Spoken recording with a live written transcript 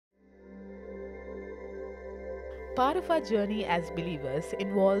Part of our journey as believers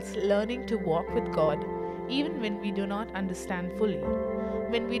involves learning to walk with God even when we do not understand fully,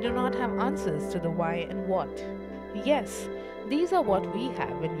 when we do not have answers to the why and what. Yes, these are what we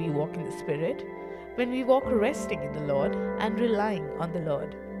have when we walk in the Spirit, when we walk resting in the Lord and relying on the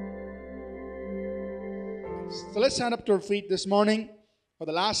Lord. So let's stand up to our feet this morning for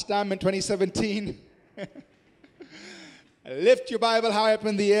the last time in 2017. Lift your Bible high up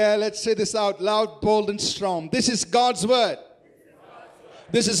in the air. Let's say this out loud, bold, and strong. This is God's word.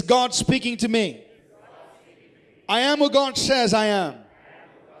 This is God speaking to me. I am who God says I am.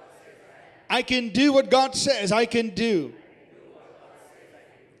 I can do what God says I can do.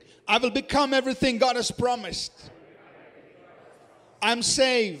 I will become everything God has promised. I'm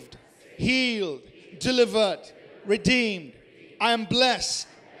saved, healed, delivered, redeemed. I am blessed,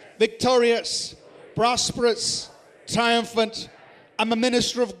 victorious, prosperous, triumphant. I'm a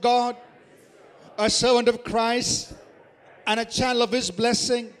minister of God, a servant of Christ, and a channel of His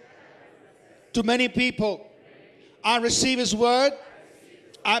blessing to many people. I receive His word,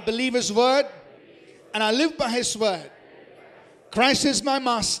 I believe His word, and I live by His word. Christ is my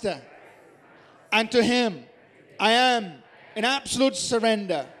master, and to Him I am in absolute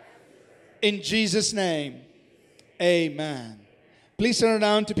surrender. In Jesus' name, amen. Please turn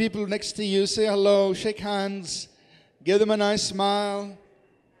around to people next to you. Say hello, shake hands, give them a nice smile.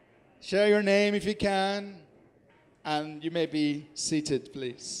 Share your name if you can. And you may be seated,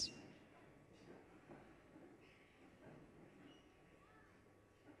 please.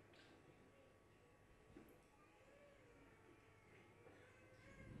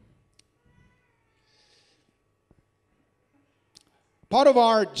 Part of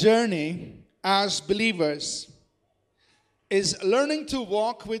our journey as believers is learning to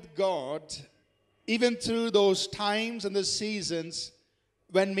walk with God even through those times and the seasons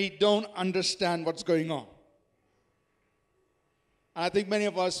when we don't understand what's going on. And I think many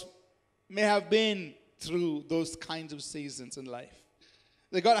of us may have been through those kinds of seasons in life.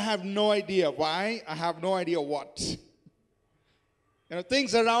 God, I have no idea why. I have no idea what.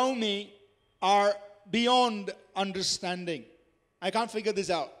 Things around me are beyond understanding. I can't figure this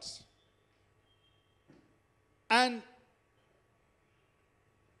out. And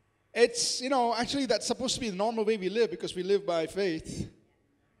it's, actually that's supposed to be the normal way we live because we live by faith.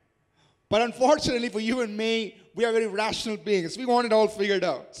 But unfortunately for you and me, we are very rational beings. We want it all figured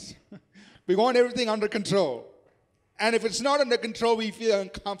out. We want everything under control. And if it's not under control, we feel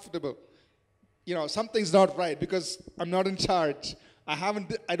uncomfortable. Something's not right because I'm not in charge.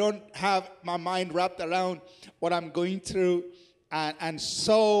 I don't have my mind wrapped around what I'm going through. And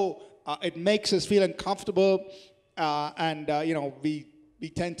so it makes us feel uncomfortable, we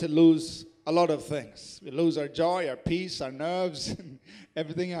tend to lose a lot of things. We lose our joy, our peace, our nerves, and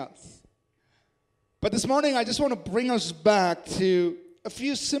everything else. But this morning, I just want to bring us back to a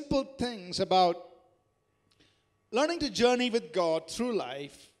few simple things about learning to journey with God through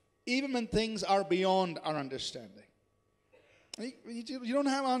life, even when things are beyond our understanding. You don't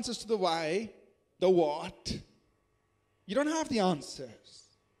have answers to the why, the what. You don't have the answers.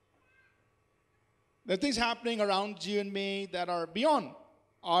 There are things happening around you and me that are beyond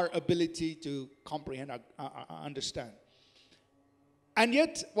our ability to comprehend, understand. And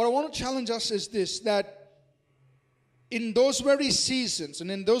yet, what I want to challenge us is this, that in those very seasons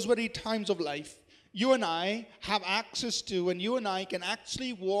and in those very times of life, you and I have access to, and you and I can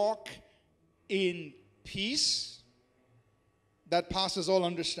actually walk in peace that passes all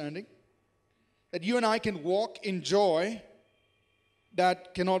understanding. That you and I can walk in joy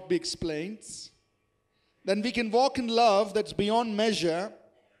that cannot be explained. Then we can walk in love that's beyond measure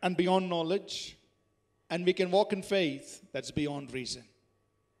and beyond knowledge. And we can walk in faith that's beyond reason.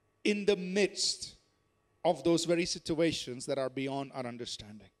 In the midst of those very situations that are beyond our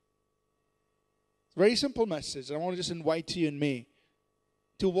understanding. It's a very simple message. I want to just invite you and me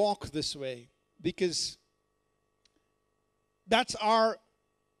to walk this way. Because that's our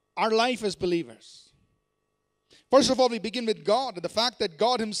life as believers. First of all, we begin with God. The fact that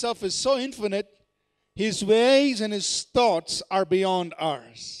God Himself is so infinite, His ways and His thoughts are beyond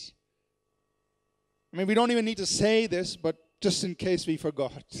ours. We don't even need to say this, but just in case we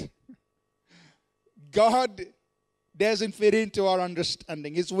forgot. God doesn't fit into our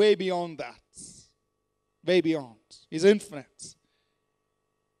understanding. He's way beyond that. Way beyond. He's infinite.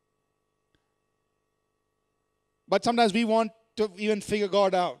 But sometimes we want to even figure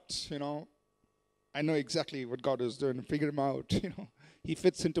God out, I know exactly what God is doing. Figure Him out, He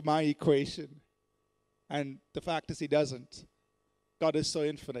fits into my equation. And the fact is He doesn't. God is so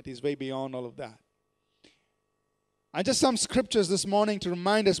infinite. He's way beyond all of that. And just some scriptures this morning to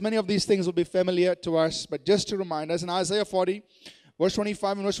remind us. Many of these things will be familiar to us, but just to remind us. In Isaiah 40, verse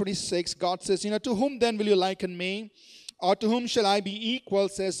 25 and verse 26, God says, to whom then will you liken me? Or to whom shall I be equal,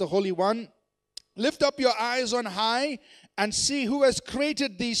 says the Holy One. Lift up your eyes on high and see who has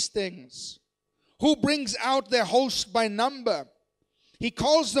created these things, who brings out their host by number. He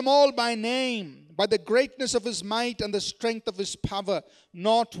calls them all by name, by the greatness of his might and the strength of his power.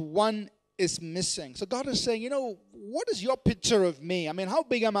 Not one is missing. So God is saying, what is your picture of me? I mean, how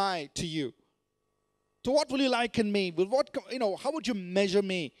big am I to you? To what will you liken me? With what, how would you measure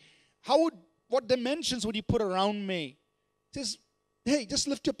me? What dimensions would you put around me? He says, hey, just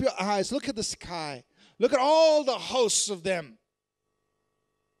lift up your eyes. Look at the sky. Look at all the hosts of them.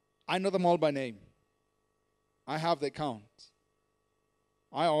 I know them all by name. I have their count.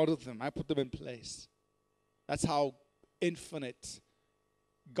 I ordered them. I put them in place. That's how infinite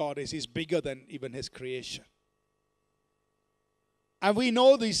God is. He's bigger than even his creation. And we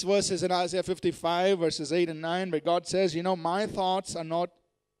know these verses in Isaiah 55, verses 8 and 9, where God says, my thoughts are not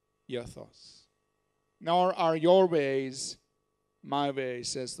your thoughts, nor are your ways my ways,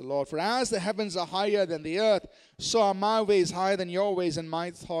 says the Lord. For as the heavens are higher than the earth, so are my ways higher than your ways, and my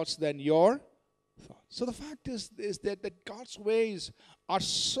thoughts than your thoughts. So the fact is that God's ways are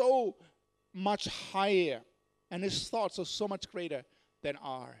so much higher, and his thoughts are so much greater than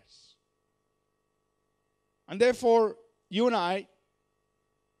ours. And therefore, you and I,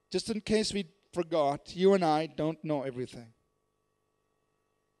 just in case we forgot, you and I don't know everything.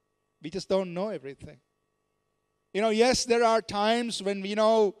 We just don't know everything. Yes, there are times when,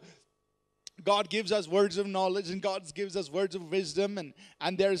 God gives us words of knowledge and God gives us words of wisdom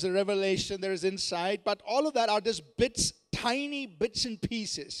and there's a revelation, there's insight. But all of that are just tiny bits and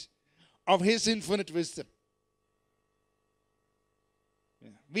pieces of his infinite wisdom.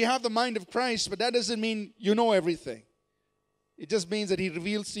 Yeah. We have the mind of Christ, but that doesn't mean you know everything. It just means that he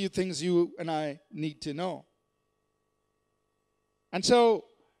reveals to you things you and I need to know. And so,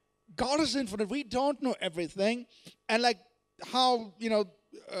 God is infinite. We don't know everything. And like how,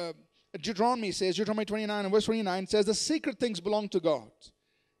 Deuteronomy 29 and verse 29 says, the secret things belong to God.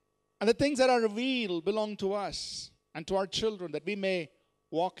 And the things that are revealed belong to us and to our children, that we may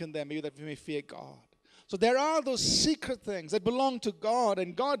walk in them, maybe that we may fear God. So there are those secret things that belong to God,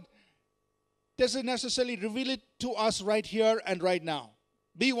 and God doesn't necessarily reveal it to us right here and right now.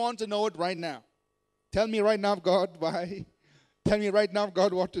 We want to know it right now. Tell me right now, God, why? Tell me right now,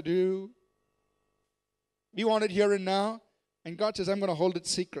 God, what to do. We want it here and now. And God says, I'm going to hold it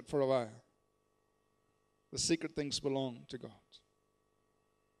secret for a while. The secret things belong to God.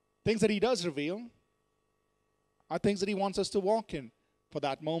 Things that he does reveal are things that he wants us to walk in for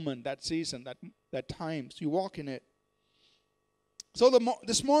that moment, that season, that time. So you walk in it. So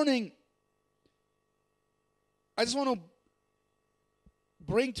this morning, I just want to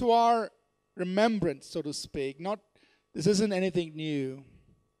bring to our remembrance, so to speak, this isn't anything new,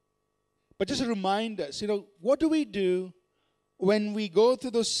 but just to remind us, what do we do when we go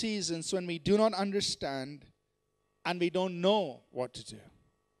through those seasons when we do not understand and we don't know what to do?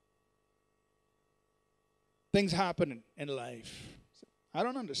 Things happen in life. I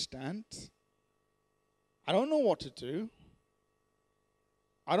don't understand. I don't know what to do.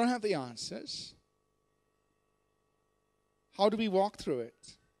 I don't have the answers. How do we walk through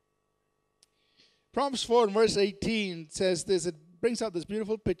it? Proverbs 4 and verse 18 says this. It brings out this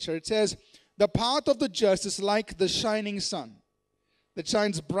beautiful picture. It says, the path of the just is like the shining sun that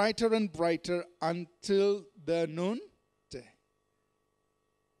shines brighter and brighter until the noonday.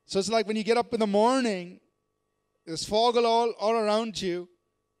 So it's like when you get up in the morning, there's fog all around you.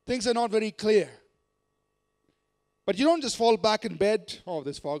 Things are not very clear. But you don't just fall back in bed. Oh,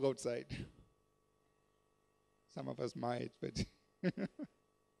 there's fog outside. Some of us might, but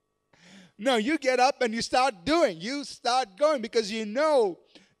no, you get up and you start doing. You start going because you know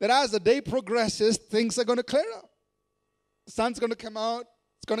that as the day progresses, things are going to clear up. The sun's going to come out.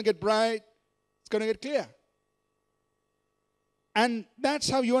 It's going to get bright. It's going to get clear. And that's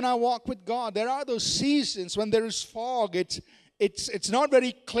how you and I walk with God. There are those seasons when there is fog. It's not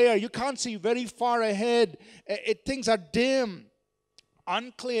very clear. You can't see very far ahead. Things are dim,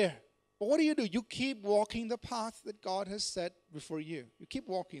 unclear. But what do? You keep walking the path that God has set before you. You keep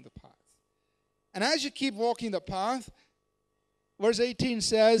walking the path. And as you keep walking the path, verse 18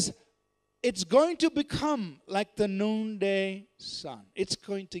 says, it's going to become like the noonday sun. It's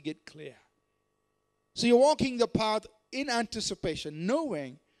going to get clear. So you're walking the path in anticipation,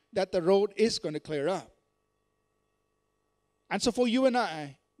 knowing that the road is going to clear up. And so for you and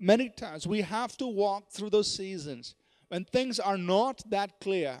I, many times we have to walk through those seasons when things are not that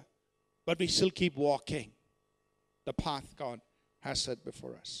clear, but we still keep walking. the path God has set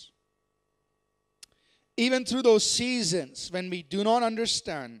before us. Even through those seasons when we do not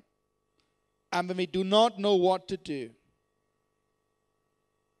understand and when we do not know what to do,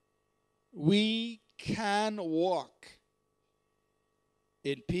 we can walk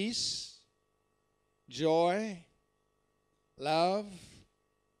in peace, joy, love,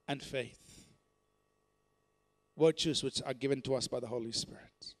 and faith. Virtues which are given to us by the Holy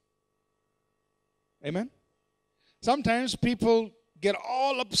Spirit. Amen? Sometimes people get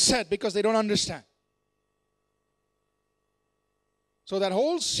all upset because they don't understand. So that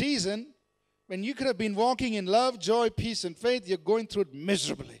whole season, when you could have been walking in love, joy, peace, and faith, you're going through it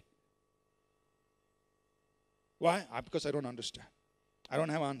miserably. Why? Because I don't understand. I don't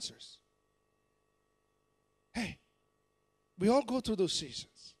have answers. Hey, we all go through those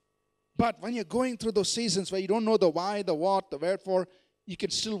seasons. But when you're going through those seasons where you don't know the why, the what, the wherefore, you can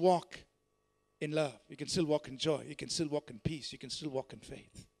still walk in love. You can still walk in joy. You can still walk in peace. You can still walk in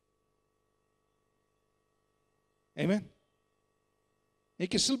faith. Amen? It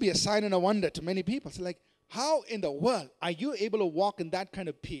can still be a sign and a wonder to many people. It's like, how in the world are you able to walk in that kind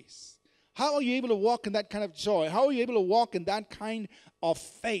of peace? How are you able to walk in that kind of joy? How are you able to walk in that kind of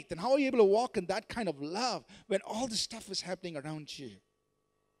faith? And how are you able to walk in that kind of love when all this stuff is happening around you?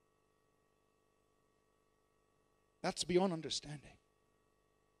 That's beyond understanding.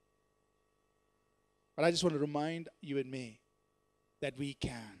 But I just want to remind you and me that we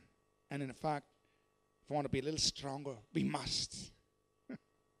can. And in fact, if we want to be a little stronger, we must.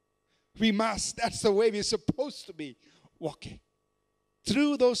 We must. That's the way we're supposed to be walking.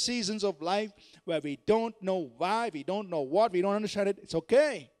 Through those seasons of life where we don't know why, we don't know what, we don't understand it, it's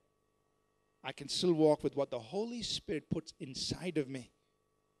okay. I can still walk with what the Holy Spirit puts inside of me.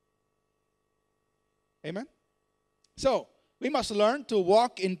 Amen? So, we must learn to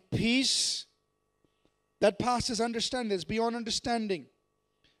walk in peace that passes understanding, is beyond understanding.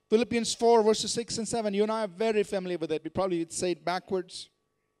 Philippians 4, verses 6 and 7. You and I are very familiar with it. We probably would say it backwards.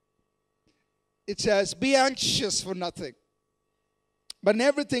 It says, be anxious for nothing, but in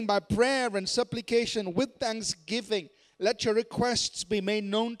everything by prayer and supplication with thanksgiving, let your requests be made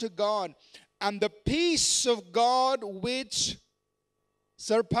known to God. And the peace of God which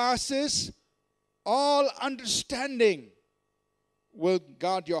surpasses all understanding will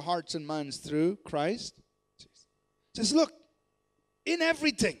guard your hearts and minds through Christ. Just look, in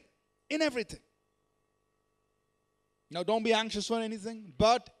everything. Now don't be anxious for anything,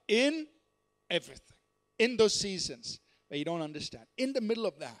 but in everything. In those seasons where you don't understand. In the middle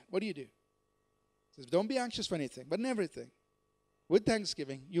of that, what do? It says, don't be anxious for anything, but in everything. With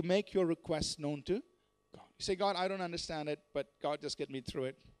thanksgiving, you make your requests known to God. You say, God, I don't understand it, but God, just get me through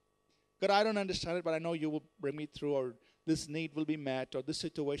it. God, I don't understand it, but I know you will bring me through, or this need will be met, or this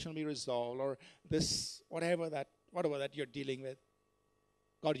situation will be resolved, or this, whatever that you're dealing with.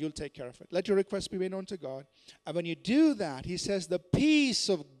 God, you'll take care of it. Let your requests be made known to God. And when you do that, he says, the peace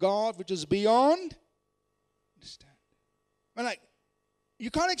of God, which is beyond understanding. And like,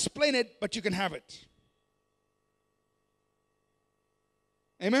 you can't explain it, but you can have it.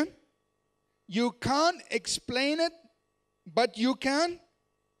 Amen? You can't explain it, but you can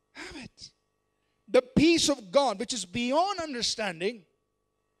have it. The peace of God, which is beyond understanding,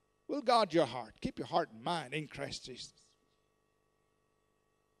 will guard your heart. Keep your heart and mind in Christ Jesus.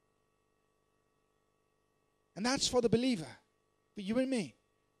 And that's for the believer, for you and me,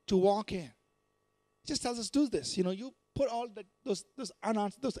 to walk in. It just tells us, do this. You know, you put all those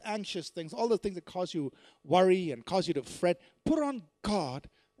anxious things, all the things that cause you worry and cause you to fret, put it on God,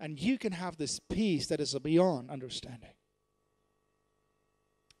 and you can have this peace that is beyond understanding.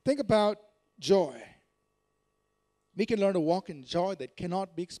 Think about joy. We can learn to walk in joy that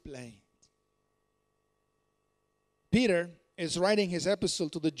cannot be explained. Peter is writing his epistle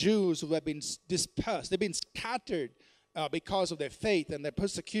to the Jews who have been dispersed. They've been scattered because of their faith and their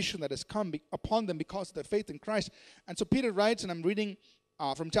persecution that has come upon them because of their faith in Christ. And so Peter writes, and I'm reading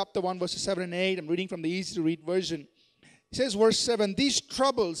from chapter 1, verses 7 and 8. I'm reading from the easy-to-read version. He says, verse 7, these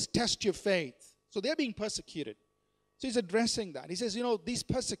troubles test your faith. So they're being persecuted. So he's addressing that. He says, you know, these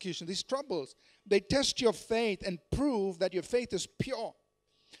persecutions, these troubles, they test your faith and prove that your faith is pure.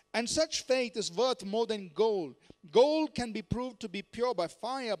 And such faith is worth more than gold. Gold can be proved to be pure by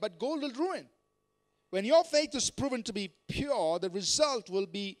fire, but gold will ruin. When your faith is proven to be pure, the result will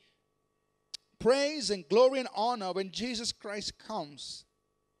be praise and glory and honor when Jesus Christ comes.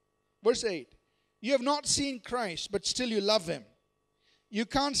 Verse 8, you have not seen Christ, but still you love him. You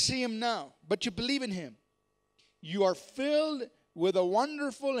can't see him now, but you believe in him. You are filled with a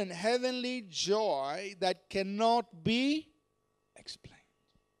wonderful and heavenly joy that cannot be explained.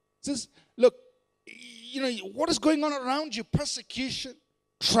 It says, look, what is going on around you? Persecution,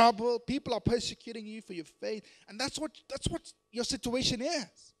 trouble. People are persecuting you for your faith. And that's what your situation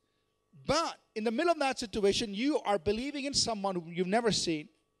is. But in the middle of that situation, you are believing in someone who you've never seen.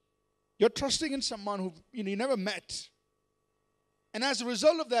 You're trusting in someone who you never met. And as a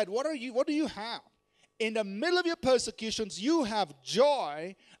result of that, what do you have? In the middle of your persecutions, you have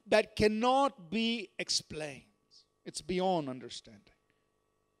joy that cannot be explained. It's beyond understanding.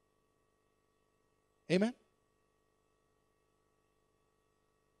 Amen?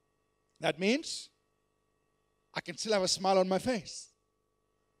 That means I can still have a smile on my face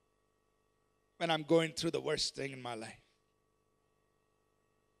when I'm going through the worst thing in my life.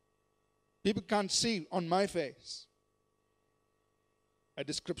 People can't see on my face a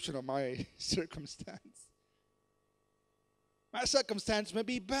description of my circumstance. My circumstance may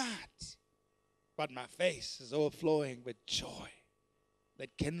be bad, but my face is overflowing with joy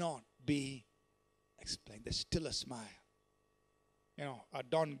that cannot be explained. There's still a smile.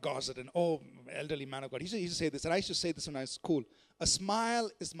 Don Gossett, an old elderly man of God, he used to say this, and I used to say this when I was in school. A smile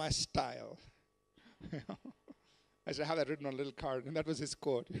is my style. I should have that written on a little card, and that was his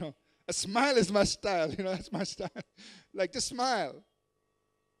quote. A smile is my style. That's my style. Like, just smile.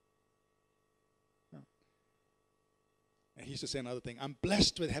 And he used to say another thing. I'm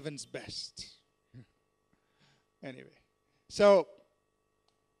blessed with heaven's best. Anyway, so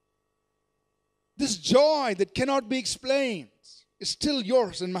this joy that cannot be explained is still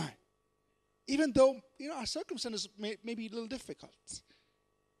yours and mine. Even though, our circumstances may be a little difficult.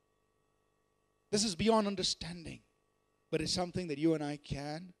 This is beyond understanding. But it's something that you and I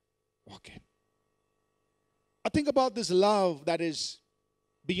can walk in. I think about this love that is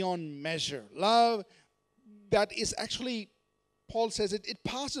beyond measure. Love that is actually, Paul says, it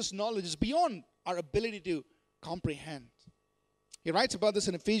passes knowledge. It's beyond our ability to comprehend. He writes about this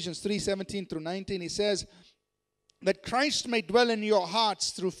in Ephesians 3:17 through 19. He says that Christ may dwell in your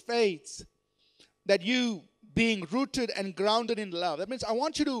hearts through faith, that you being rooted and grounded in love. That means I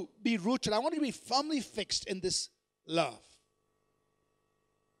want you to be rooted. I want you to be firmly fixed in this love.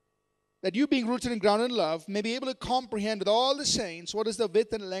 That you being rooted and grounded in love may be able to comprehend with all the saints what is the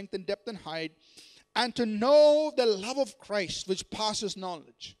width and length and depth and height, and to know the love of Christ which passes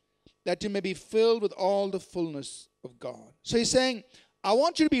knowledge, that you may be filled with all the fullness of God. So he's saying, I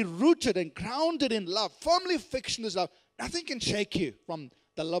want you to be rooted and grounded in love, firmly fixed in this love. Nothing can shake you from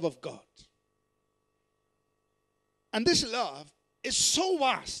the love of God. And this love is so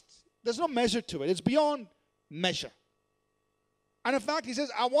vast. There's no measure to it. It's beyond measure. And in fact, he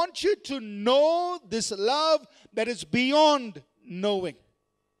says, I want you to know this love that is beyond knowing.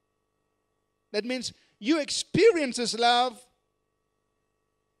 That means you experience this love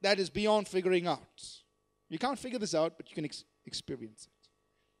that is beyond figuring out. You can't figure this out, but you can experience it.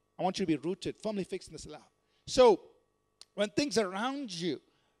 I want you to be rooted, firmly fixed in this love. So, when things around you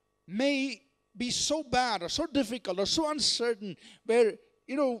may be so bad or so difficult or so uncertain, where,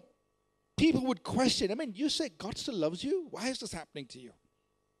 people would question, you say God still loves you? Why is this happening to you?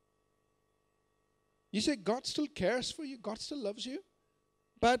 You say God still cares for you? God still loves you?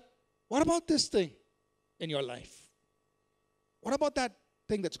 But what about this thing in your life? What about that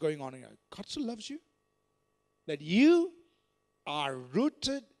thing that's going on in your life? God still loves you? That you are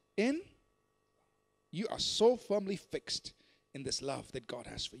rooted in, you are so firmly fixed in this love that God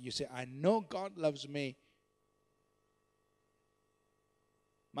has for you. You say, I know God loves me.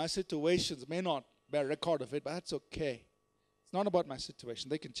 My situations may not bear record of it, but that's okay. It's not about my situation.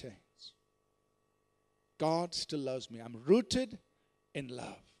 They can change. God still loves me. I'm rooted in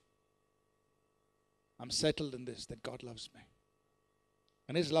love. I'm settled in this, that God loves me.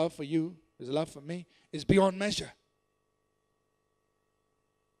 And His love for you, His love for me, is beyond measure.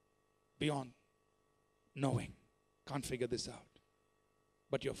 Beyond knowing. Can't figure this out.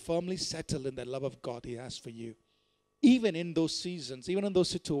 But you're firmly settled in the love of God He has for you. Even in those seasons, even in those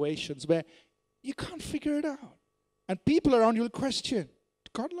situations where you can't figure it out. And people around you will question,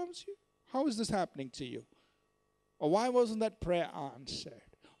 God loves you? How is this happening to you? Or why wasn't that prayer answered?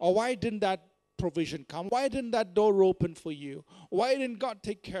 Or why didn't that provision come? Why didn't that door open for you? Why didn't God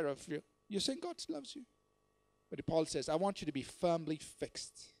take care of you? You're saying God loves you. But Paul says, I want you to be firmly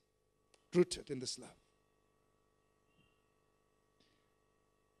fixed, rooted in this love.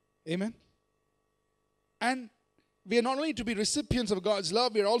 Amen? And we are not only to be recipients of God's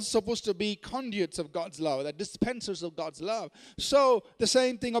love, we are also supposed to be conduits of God's love, the dispensers of God's love. So the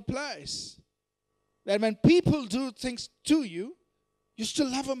same thing applies. That when people do things to you, you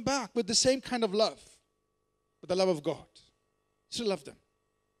still love them back with the same kind of love, with the love of God. You still love them.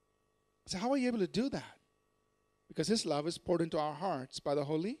 So how are you able to do that? Because His love is poured into our hearts by the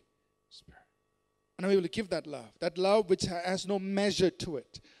Holy Spirit. And I'm able to give that love which has no measure to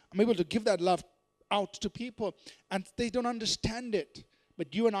it. I'm able to give that love out to people, and they don't understand it.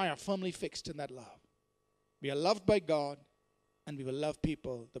 But you and I are firmly fixed in that love. We are loved by God, and we will love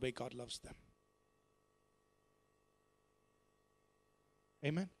people the way God loves them.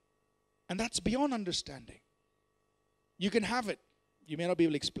 Amen? And that's beyond understanding. You can have it. You may not be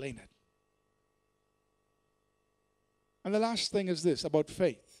able to explain it. And the last thing is this, about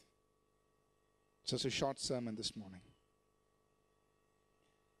faith. It's just a short sermon this morning.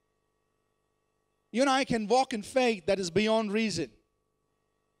 You and I can walk in faith that is beyond reason.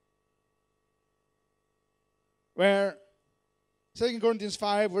 Where 2 Corinthians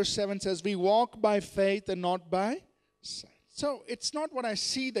 5 verse 7 says, we walk by faith and not by sight. So it's not what I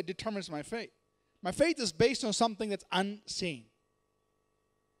see that determines my faith. My faith is based on something that's unseen.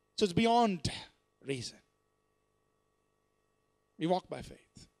 So it's beyond reason. We walk by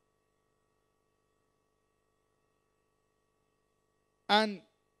faith. And,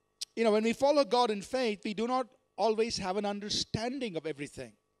 when we follow God in faith, we do not always have an understanding of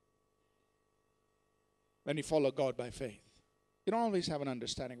everything. When we follow God by faith, you don't always have an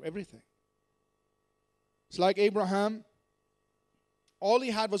understanding of everything. It's like Abraham. All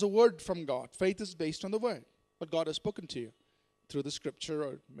he had was a word from God. Faith is based on the word. What God has spoken to you through the scripture,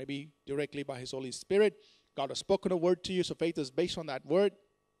 or maybe directly by his Holy Spirit. God has spoken a word to you, so faith is based on that word.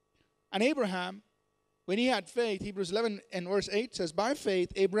 And Abraham, when he had faith, Hebrews 11 and verse 8 says, by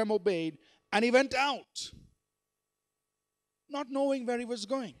faith Abraham obeyed, and he went out, not knowing where he was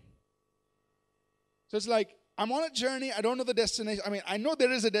going. So it's like, I'm on a journey, I don't know the destination. I know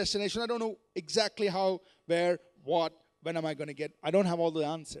there is a destination, I don't know exactly how, where, what, when am I going to get. I don't have all the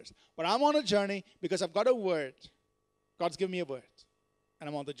answers. But I'm on a journey because I've got a word. God's given me a word, and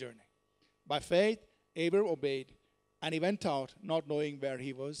I'm on the journey. By faith, Abraham obeyed, and he went out not knowing where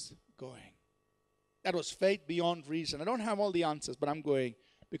he was going. That was faith beyond reason. I don't have all the answers, but I'm going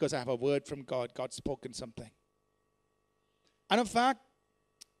because I have a word from God. God's spoken something. And in fact,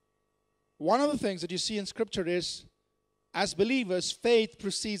 one of the things that you see in Scripture is, as believers, faith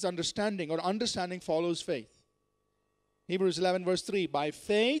precedes understanding, or understanding follows faith. Hebrews 11 verse 3, by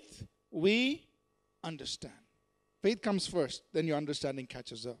faith we understand. Faith comes first, then your understanding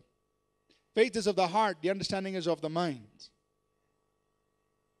catches up. Faith is of the heart, the understanding is of the mind.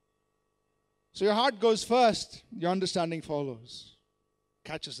 So your heart goes first, your understanding follows,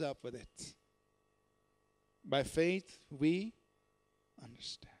 catches up with it. By faith, we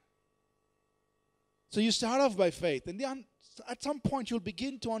understand. So you start off by faith, and then at some point you'll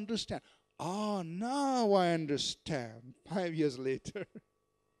begin to understand. Oh, now I understand 5 years later.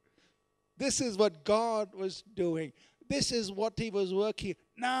 This is what God was doing. This is what he was working.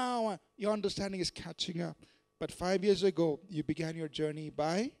 Now your understanding is catching up. But 5 years ago, you began your journey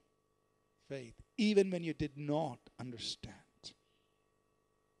by faith, even when you did not understand.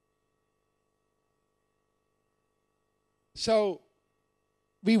 So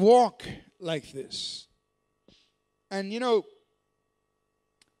we walk like this. And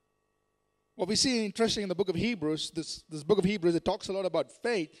what we see interesting in the book of Hebrews, this book of Hebrews, it talks a lot about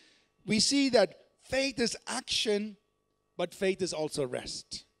faith. We see that faith is action, but faith is also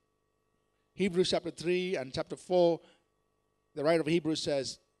rest. Hebrews chapter 3 and chapter 4, the writer of Hebrews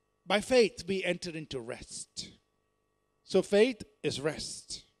says, by faith we enter into rest. So faith is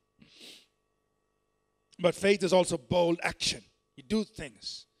rest. But faith is also bold action. You do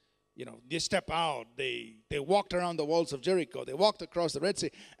things. They step out. They walked around the walls of Jericho. They walked across the Red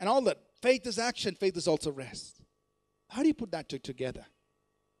Sea. And all that. Faith is action. Faith is also rest. How do you put that together?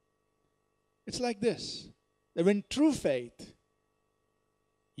 It's like this. That in true faith,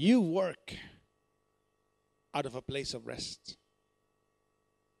 you work out of a place of rest.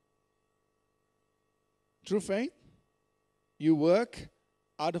 True faith, you work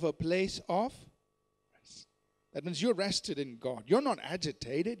out of a place of rest. That means you're rested in God. You're not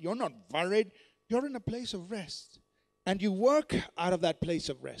agitated. You're not worried. You're in a place of rest. And you work out of that place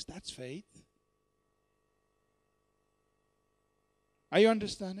of rest. That's faith. Are you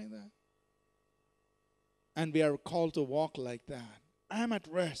understanding that? And we are called to walk like that. I'm at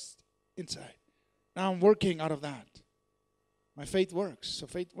rest inside. Now I'm working out of that. My faith works. So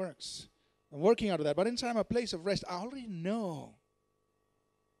faith works. I'm working out of that. But inside I'm a place of rest. I already know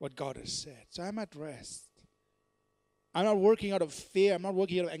what God has said. So I'm at rest. I'm not working out of fear. I'm not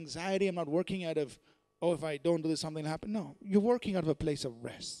working out of anxiety. I'm not working out of, if I don't do this, something will happen. No, you're working out of a place of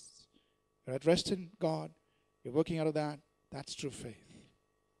rest. You're at rest in God. You're working out of that. That's true faith.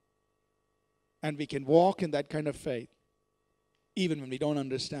 And we can walk in that kind of faith even when we don't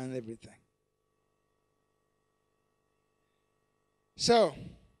understand everything. So,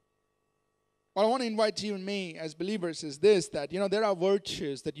 What I want to invite you and me as believers is this, that, there are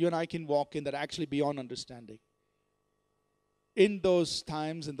virtues that you and I can walk in that are actually beyond understanding. In those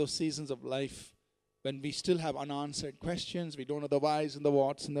times, in those seasons of life, when we still have unanswered questions, we don't know the whys and the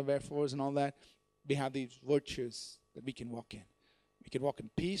whats and the wherefores and all that, we have these virtues that we can walk in. We can walk in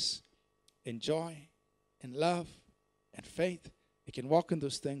peace, in joy, in love, and faith. We can walk in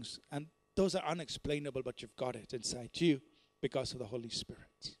those things, and those are unexplainable, but you've got it inside you because of the Holy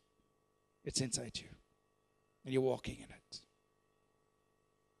Spirit. It's inside you, and you're walking in it.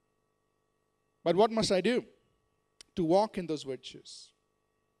 But what must I do to walk in those virtues?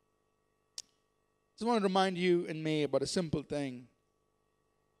 I just want to remind you and me about a simple thing.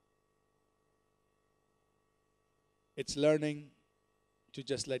 It's learning to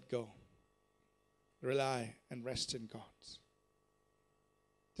just let go, rely, and rest in God.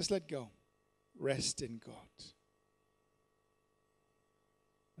 Just let go, rest in God.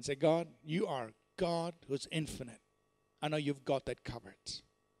 And say, God, you are God who's infinite. I know you've got that covered.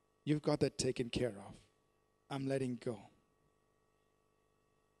 You've got that taken care of. I'm letting go.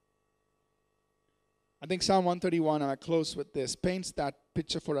 I think Psalm 131, and I close with this, paints that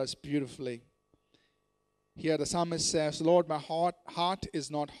picture for us beautifully. Here the psalmist says, Lord, my heart is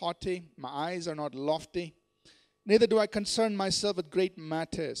not haughty, my eyes are not lofty, neither do I concern myself with great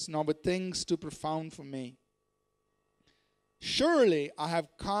matters, nor with things too profound for me. Surely I have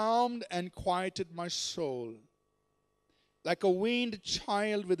calmed and quieted my soul, like a weaned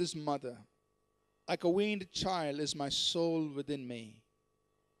child with his mother. Like a weaned child is my soul within me.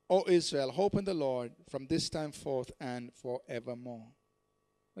 O Israel, hope in the Lord from this time forth and forevermore.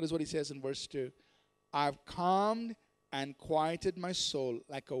 That is what he says in verse 2. I have calmed and quieted my soul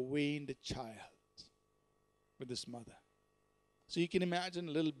like a weaned child with his mother. So you can imagine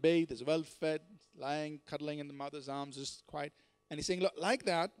a little babe that's well fed, lying, cuddling in the mother's arms, just quiet. And he's saying, look, like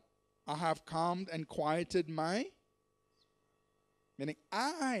that, I have calmed and quieted meaning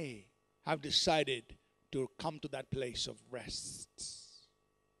I have decided to come to that place of rest.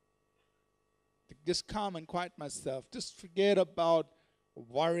 To just calm and quiet myself. Just forget about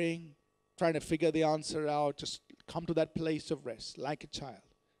worrying, trying to figure the answer out. Just come to that place of rest like a child.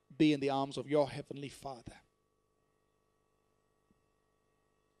 Be in the arms of your heavenly Father.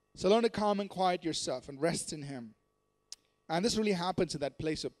 So learn to calm and quiet yourself and rest in Him. And this really happens in that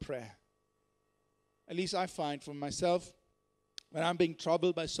place of prayer. At least I find for myself, when I'm being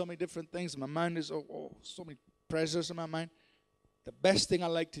troubled by so many different things, my mind is, so many pressures in my mind. The best thing I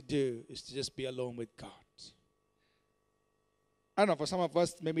like to do is to just be alone with God. I don't know, for some of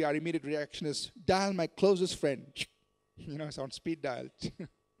us, maybe our immediate reaction is, dial my closest friend. It's on speed dial.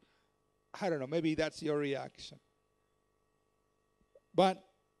 I don't know, maybe that's your reaction. But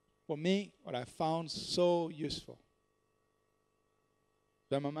for me, what I found so useful,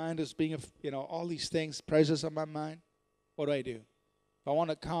 when my mind is being, all these things, pressures on my mind, what do? If I want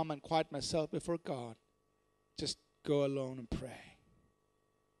to calm and quiet myself before God, just go alone and pray.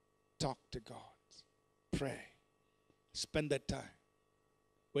 Talk to God. Pray. Spend that time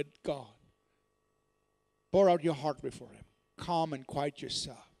with God. Pour out your heart before Him. Calm and quiet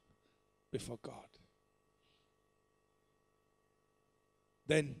yourself before God.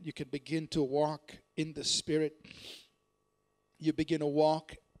 Then you can begin to walk in the Spirit. You begin to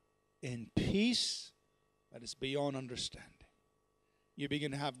walk in peace that is beyond understanding. You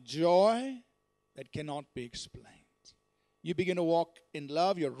begin to have joy that cannot be explained. You begin to walk in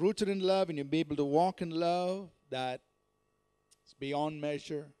love. You're rooted in love, and you'll be able to walk in love that is beyond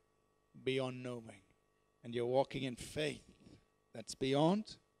measure, beyond knowing. And you're walking in faith that's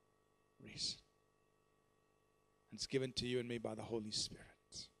beyond reason. And it's given to you and me by the Holy Spirit.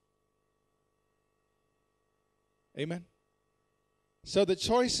 Amen. So the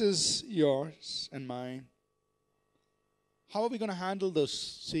choice is yours and mine. How are we going to handle those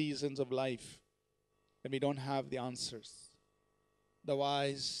seasons of life when we don't have the answers? The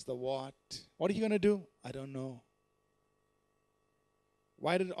whys, the what. What are you going to do? I don't know.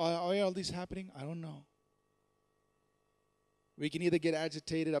 Why are all these happening? I don't know. We can either get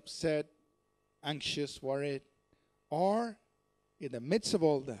agitated, upset, anxious, worried, or in the midst of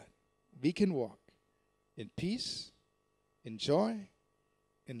all that, we can walk in peace, in joy,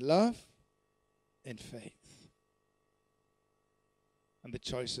 in love, in faith. And the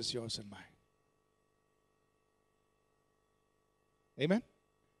choice is yours and mine. Amen?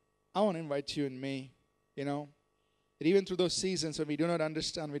 I want to invite you and me, that even through those seasons when we do not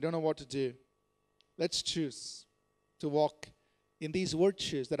understand, we don't know what to do, let's choose to walk in these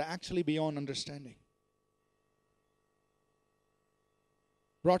virtues that are actually beyond understanding.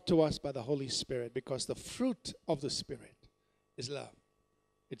 Brought to us by the Holy Spirit, because the fruit of the Spirit is love,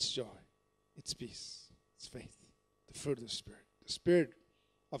 it's joy, It's peace. It's faith. The fruit of the Spirit. The Spirit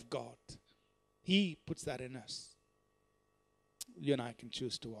of God. He puts that in us. You and I can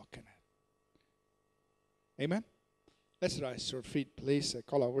choose to walk in it. Amen? Let's rise to our feet, please. I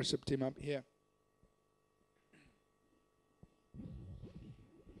call our worship team up here.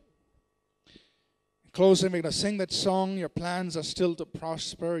 In closing, we're going to sing that song. Your plans are still to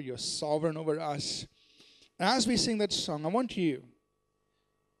prosper. You're sovereign over us. And as we sing that song, I want you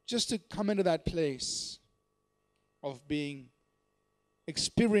just to come into that place of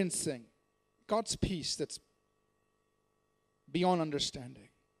experiencing God's peace that's beyond understanding.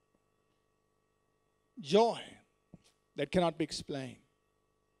 Joy that cannot be explained.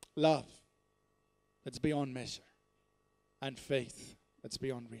 Love that's beyond measure. And faith that's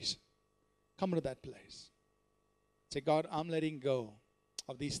beyond reason. Come to that place. Say, God, I'm letting go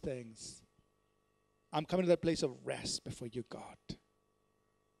of these things. I'm coming to that place of rest before you, God.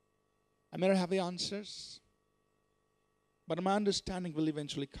 I may not have the answers, but my understanding will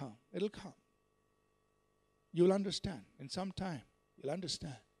eventually come. It'll come. You will understand. In some time, you'll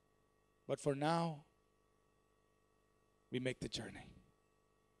understand. But for now, we make the journey.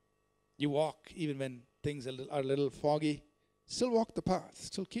 You walk even when things are a little foggy. Still walk the path.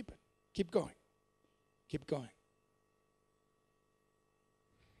 Still keep it. Keep going. Keep going.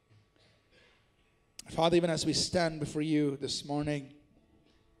 Father, even as we stand before you this morning,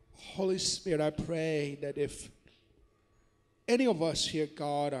 Holy Spirit, I pray that if any of us here,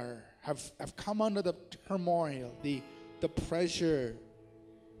 God, have come under the turmoil, the pressure,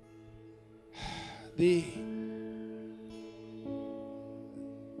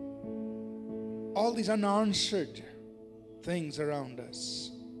 all these unanswered things around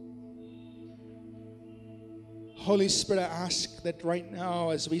us. Holy Spirit, I ask that right now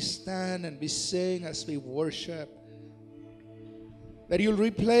as we stand and we sing, as we worship, that you'll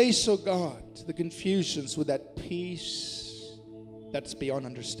replace, oh God, the confusions with that peace that's beyond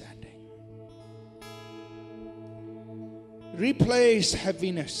understanding. Replace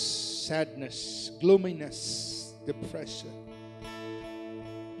heaviness, sadness, gloominess, depression.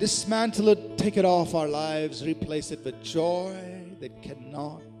 Dismantle it, take it off our lives, replace it with joy that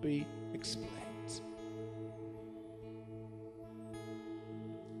cannot be explained.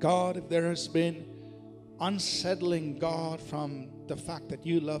 God, if there has been unsettling, God, from the fact that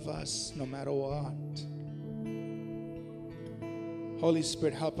you love us no matter what, Holy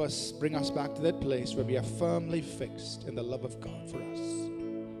Spirit, help us, bring us back to that place where we are firmly fixed in the love of God for us.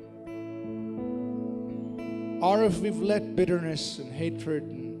 Or if we've let bitterness and hatred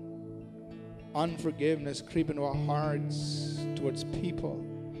and unforgiveness creep into our hearts towards people,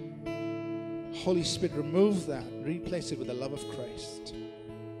 Holy Spirit, remove that, replace it with the love of Christ.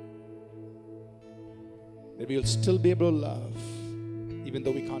 That we will still be able to love, even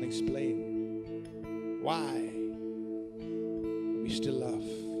though we can't explain why. We still love.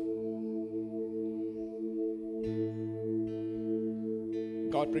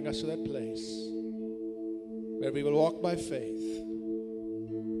 God, bring us to that place where we will walk by faith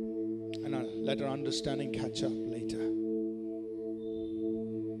and let our understanding catch up later.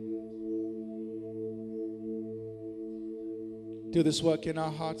 Do this work in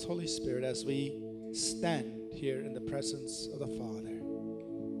our hearts, Holy Spirit, as we stand here in the presence of the Father.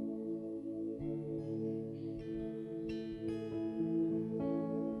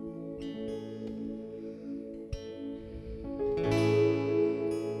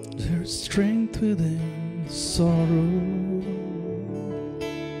 There's strength within sorrow.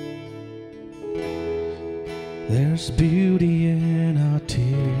 There's beauty in our tears.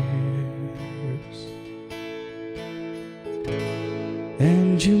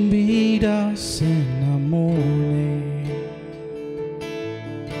 And you meet us in the morning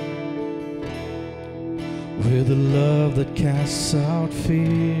with a love that casts out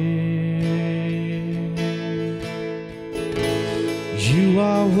fear. You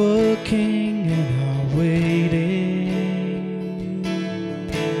are working and are waiting,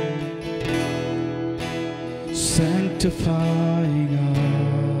 sanctifying us.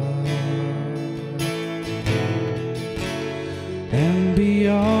 And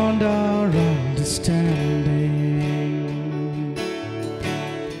beyond our understanding,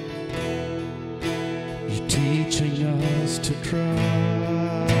 you're teaching us to try.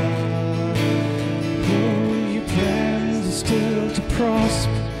 Oh, your plans are still to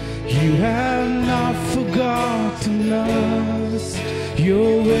prosper. You have not forgotten us.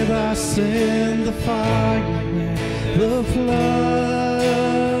 You're with us in the fire and the flood.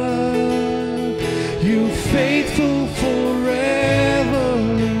 You're faithful forever,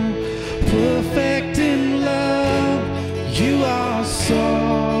 perfect in love. You are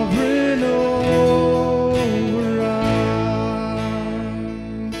sovereign.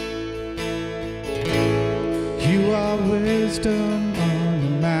 your wisdom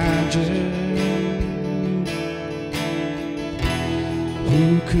unimagined.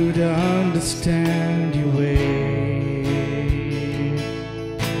 Who could understand your way?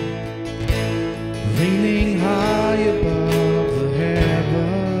 Reigning high above the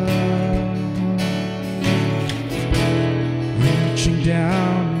heavens, reaching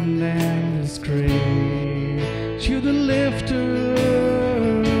down in endless grace. You're the lifter,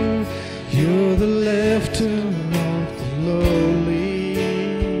 you're the lifter of the lowly.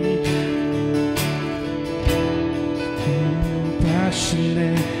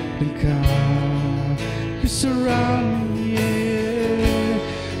 Compassionate and kind, you surround me, yeah.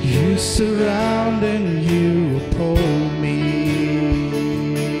 You surround and you uphold me.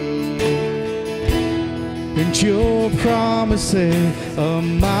 And your promises are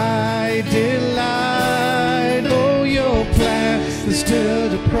my delight. Oh, your plan is still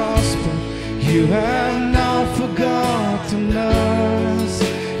to prosper. You have not forgotten us.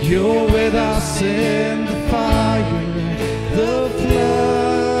 You're with us in the fire and the flood.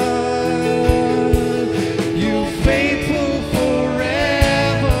 You're faithful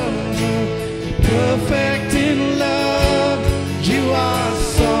forever, perfect in love. You are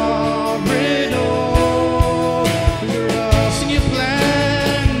sovereign over us. And your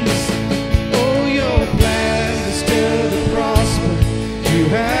plans, oh, your plan is still to prosper. You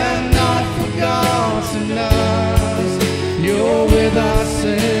have not forgotten us. You're with us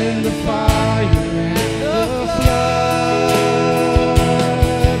in the fire and the flood.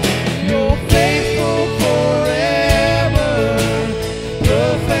 You're faithful forever,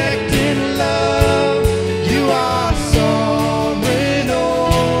 perfect in love. You are sovereign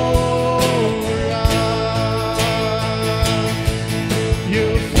over us.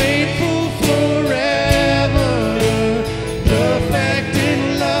 You're faithful forever, perfect in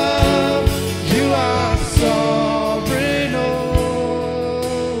love. You are sovereign over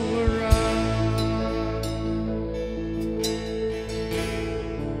us.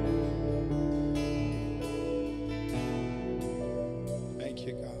 Thank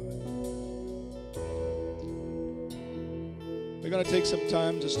you, God. We're going to take some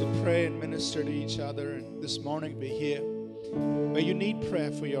time just to pray and minister to each other. And this morning be here where you need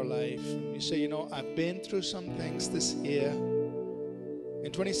prayer for your life. You say, you know, I've been through some things this year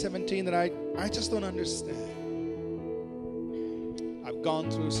in 2017 that I just don't understand. I've gone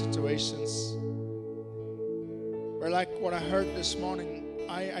through situations where, like what I heard this morning,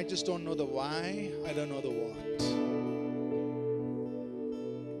 I just don't know the why, I don't know the what.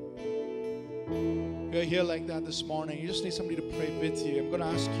 You're here like that this morning. You just need somebody to pray with you. I'm going to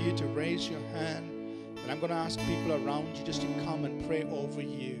ask you to raise your hand, and I'm going to ask people around you just to come and pray over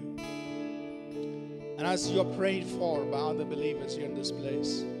you. And as you're prayed for by other believers here in this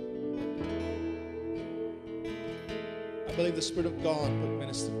place, I believe the Spirit of God will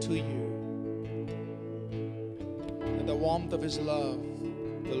minister to you. And the warmth of His love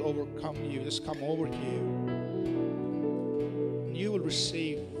will overcome you, just come over you. And you will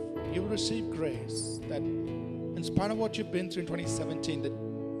receive grace that in spite of what you've been through in 2017, that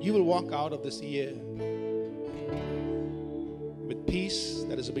you will walk out of this year with peace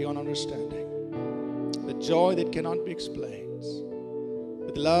that is beyond understanding, with joy that cannot be explained,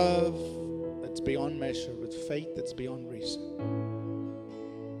 with love that's beyond measure, with faith that's beyond reason.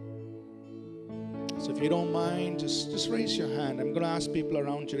 So if you don't mind, just raise your hand. I'm going to ask people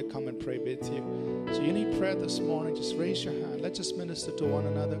around you to come and pray with you. So you need prayer this morning, just raise your hand. Let's just minister to one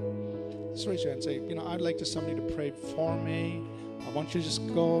another. Just raise your hand and say, you know, I'd like somebody to pray for me. I want you to just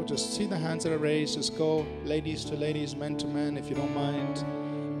go, just see the hands that are raised. Just go, ladies to ladies, men to men, if you don't mind.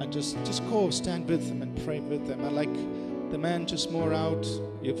 And just go, stand with them and pray with them. And like the men, just more out.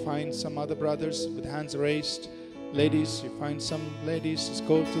 You find some other brothers with hands raised. Ladies, you find some ladies, just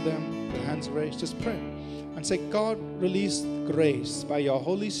go to them with hands raised. Just pray and say, God, release grace by your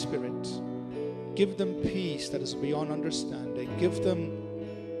Holy Spirit. Give them peace that is beyond understanding. Give them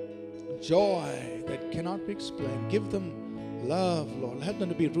joy that cannot be explained. Give them love, Lord. Help them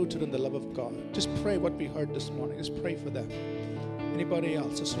to be rooted in the love of God. Just pray what we heard this morning. Just pray for them. Anybody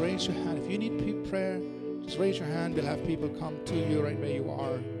else? Just raise your hand. If you need prayer, just raise your hand. We'll have people come to you right where you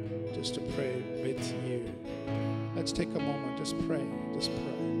are just to pray with you. Let's take a moment. Just pray. Just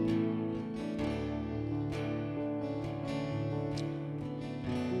pray.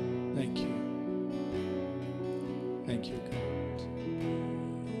 Thank you. Thank you, God.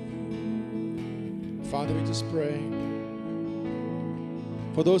 Father, we just pray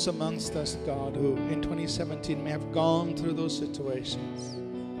for those amongst us, God, who in 2017 may have gone through those situations.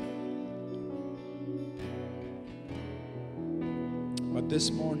 But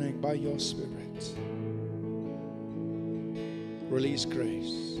this morning, by your Spirit, Release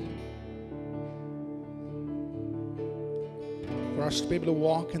grace. For us to be able to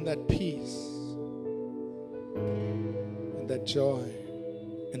walk in that peace, in that joy,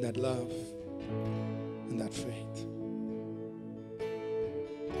 in that love, in that faith.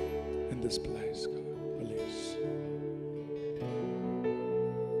 In this place, God, release.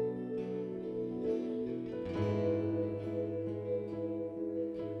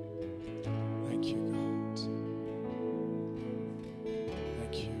 Thank you, God.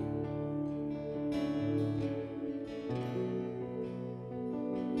 Thank you.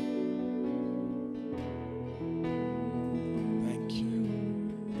 Thank you.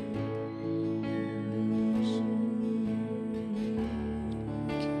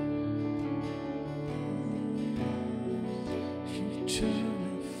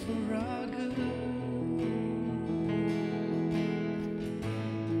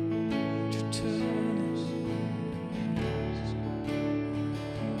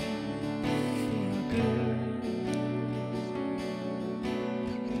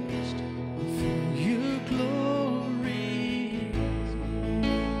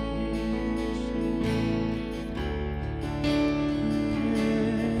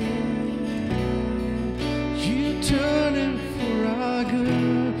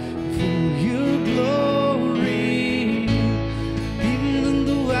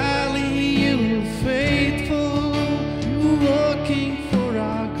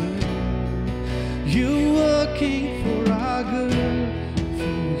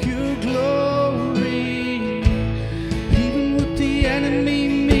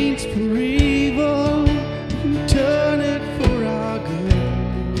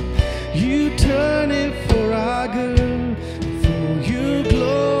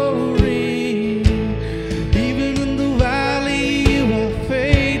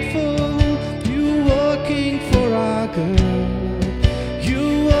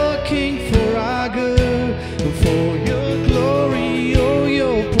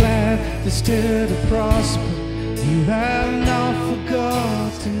 Still to prosper, you have not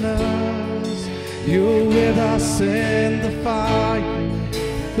forgotten us. You're with us in the fire,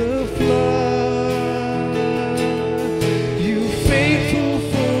 the flood. You're faithful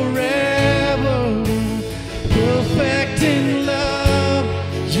forever, perfect in love.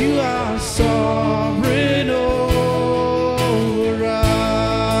 You are sovereign over us.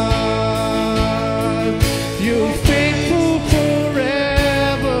 You're faithful forever.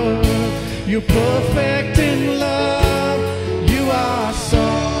 You're perfect in love. You are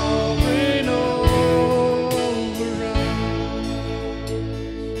sovereign over us.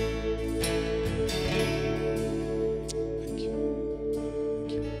 Thank you.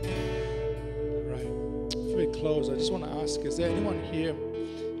 Thank you. All right. Before we close, I just want to ask, is there anyone here,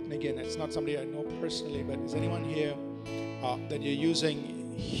 and again, it's not somebody I know personally, but is anyone here that you're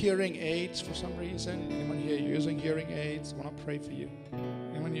using hearing aids for some reason? Anyone here using hearing aids? I want to pray for you.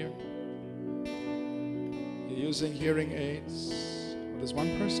 Anyone here? You're using hearing aids? There's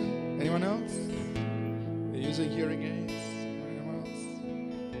one person. Anyone else? You're using hearing aids? Anyone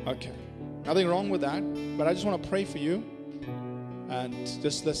else? Okay. Nothing wrong with that, but I just want to pray for you. And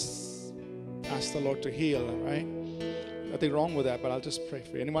just let's ask the Lord to heal, all right? Nothing wrong with that, but I'll just pray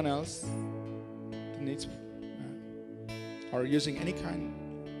for you. Anyone else that needs or using any kind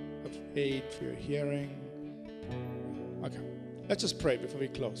of aid for your hearing? Okay. Let's just pray before we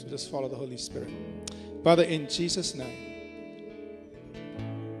close. We just follow the Holy Spirit. Father, in Jesus' name,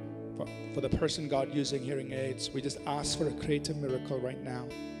 for the person, God, using hearing aids, we just ask for a creative miracle right now.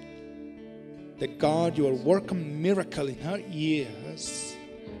 That God, you will work a miracle in her ears,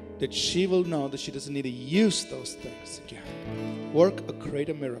 that she will know that she doesn't need to use those things again. Work a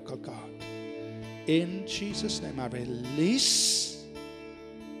creative miracle, God. In Jesus' name, I release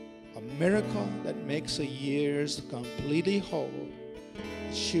a miracle that makes her ears completely whole.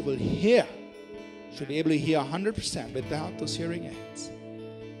 She will hear. She'll be able to hear 100% without those hearing aids.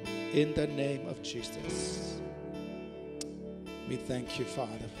 In the name of Jesus. We thank you,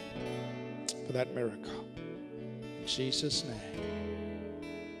 Father, for that miracle. In Jesus' name.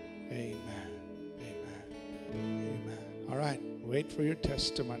 Amen. Amen. Amen. All right. Wait for your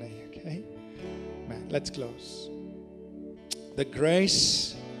testimony, okay? Amen. Let's close. The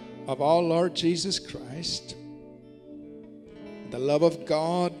grace of our Lord Jesus Christ, the love of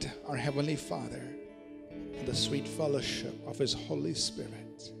God, our Heavenly Father, and the sweet fellowship of His Holy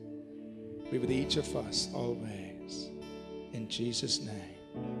Spirit be with each of us always. In Jesus' name.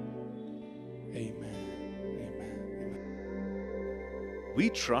 Amen. Amen. Amen. We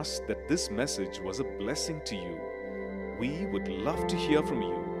trust that this message was a blessing to you. We would love to hear from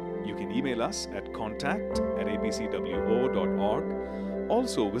you. You can email us at contact@abcwo.org.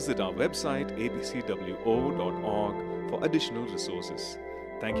 Also visit our website abcwo.org for additional resources.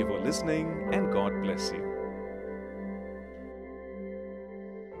 Thank you for listening, and God bless you.